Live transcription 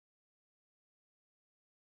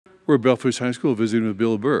We're at Belle Fourche High School visiting with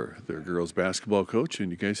Bill Burr, their girls basketball coach,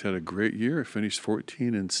 and you guys had a great year. Finished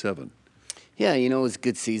 14-7. Yeah, it was a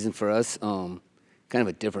good season for us. Kind of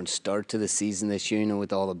a different start to the season this year,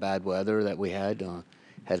 with all the bad weather that we had.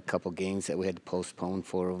 Had a couple games that we had to postpone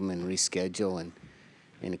for them and reschedule, and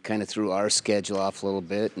it kind of threw our schedule off a little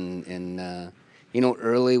bit.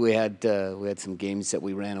 Early we had some games that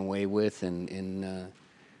we ran away with and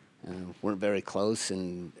weren't very close,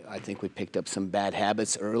 and I think we picked up some bad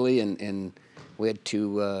habits early, and we had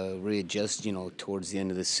to readjust, towards the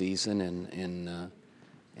end of the season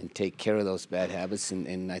and take care of those bad habits,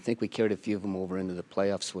 and I think we carried a few of them over into the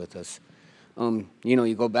playoffs with us.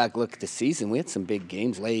 You go back, look at the season, we had some big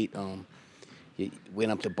games late. You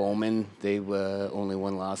went up to Bowman. They only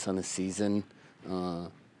one loss on the season. A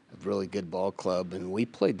really good ball club, and we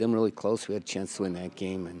played them really close. We had a chance to win that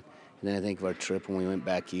game, and then I think of our trip when we went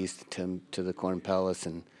back east to the Corn Palace,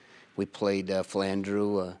 and we played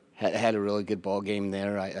Flandreau. Had a really good ball game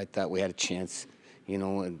there. I thought we had a chance,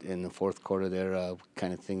 in the fourth quarter there.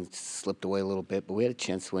 Kind of things slipped away a little bit, but we had a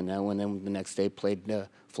chance to win that one. Then the next day played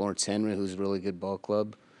Florence Henry, who's a really good ball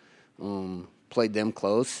club. Played them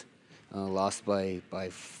close. Lost by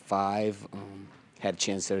 5. Had a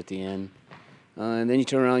chance there at the end. And then you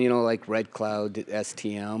turn around, like Red Cloud,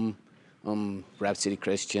 STM, Rap City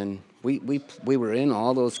Christian. We were in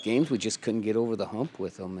all those games. We just couldn't get over the hump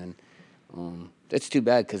with them, and that's too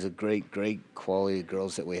bad because of great quality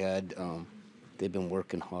girls that we had. They've been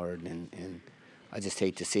working hard, and I just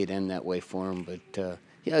hate to see it end that way for them. But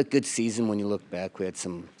yeah, a good season when you look back. We had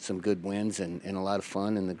some good wins and a lot of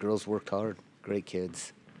fun, and the girls worked hard. Great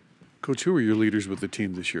kids. Coach, who were your leaders with the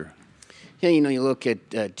team this year? Yeah, you look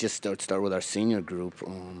at just start with our senior group.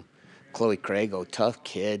 Chloe Crago, tough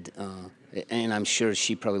kid, and I'm sure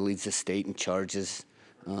she probably leads the state in charges.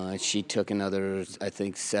 She took another, I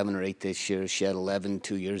think, 7 or 8 this year. She had 11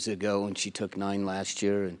 2 years ago, and she took 9 last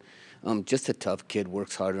year. And just a tough kid,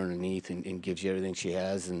 works hard underneath and gives you everything she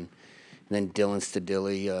has. And then Dylan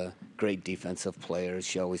Stadilli, great defensive player.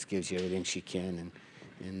 She always gives you everything she can,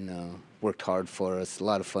 and worked hard for us. A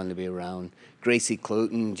lot of fun to be around. Gracie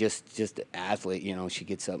Cluton, just an athlete. She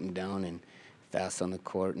gets up and down and fast on the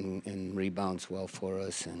court and rebounds well for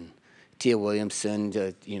us. And Tia Williamson,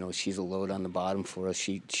 she's a load on the bottom for us.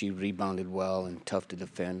 She rebounded well and tough to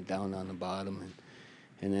defend down on the bottom.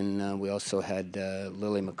 And then we also had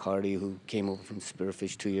Lily McCarty, who came over from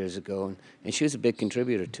Spearfish 2 years ago, and she was a big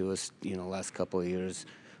contributor to us, last couple of years.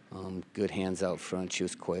 Good hands out front. She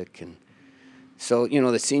was quick. And so,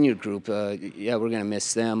 the senior group, yeah, we're going to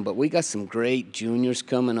miss them. But we got some great juniors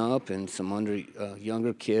coming up and some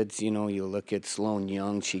younger kids. You look at Sloan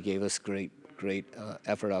Young. She gave us great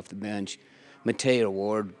effort off the bench. Matea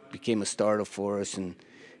Ward became a starter for us and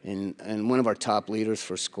one of our top leaders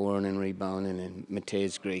for scoring and rebounding. And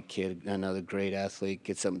Matea's a great kid, another great athlete,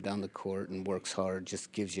 gets up and down the court and works hard,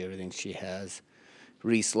 just gives you everything she has.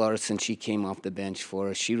 Reese Larson, she came off the bench for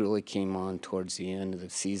us. She really came on towards the end of the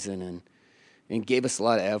season and gave us a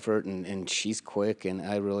lot of effort, and she's quick, and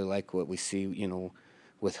I really like what we see,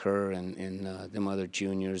 with her and them other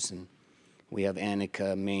juniors. And we have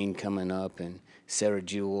Annika Main coming up and Sarah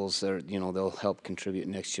Jewels. They'll help contribute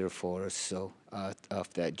next year for us, so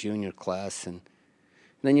off that junior class. And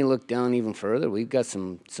then you look down even further, we've got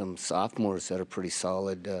some sophomores that are pretty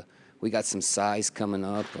solid. We got some size coming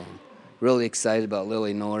up. Really excited about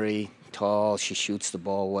Lily Norrie, tall, she shoots the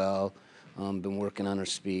ball well. Been working on her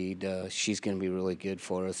speed. She's going to be really good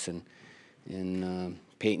for us. And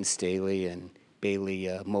Peyton Staley and Bailey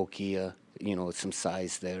Moki, some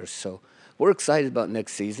size there. So we're excited about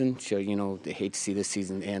next season. Sure, they hate to see this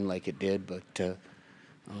season end like it did, but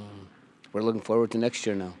we're looking forward to next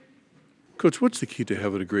year now. Coach, what's the key to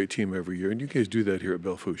having a great team every year? And you guys do that here at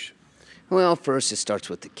Belle Fourche. Well, first it starts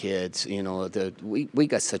with the kids. We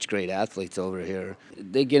got such great athletes over here.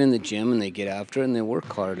 They get in the gym and they get after it and they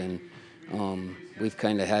work hard. And we've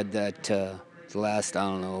kind of had that the last,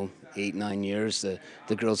 8, 9 years.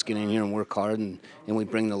 The girls get in here and work hard, and we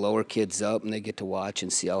bring the lower kids up, and they get to watch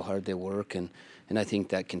and see how hard they work, and I think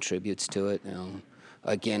that contributes to it.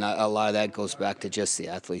 Again, a lot of that goes back to just the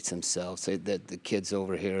athletes themselves. The kids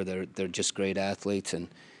over here, they're just great athletes, and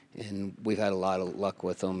we've had a lot of luck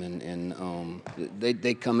with them, and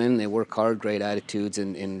they come in, they work hard, great attitudes,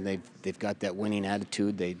 and they've got that winning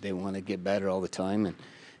attitude. They want to get better all the time,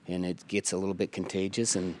 and it gets a little bit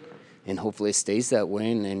contagious, and hopefully it stays that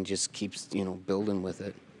way and just keeps, building with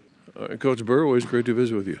it. Coach Burr, always great to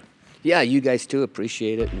visit with you. Yeah, you guys too.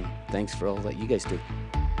 Appreciate it, and thanks for all that you guys do.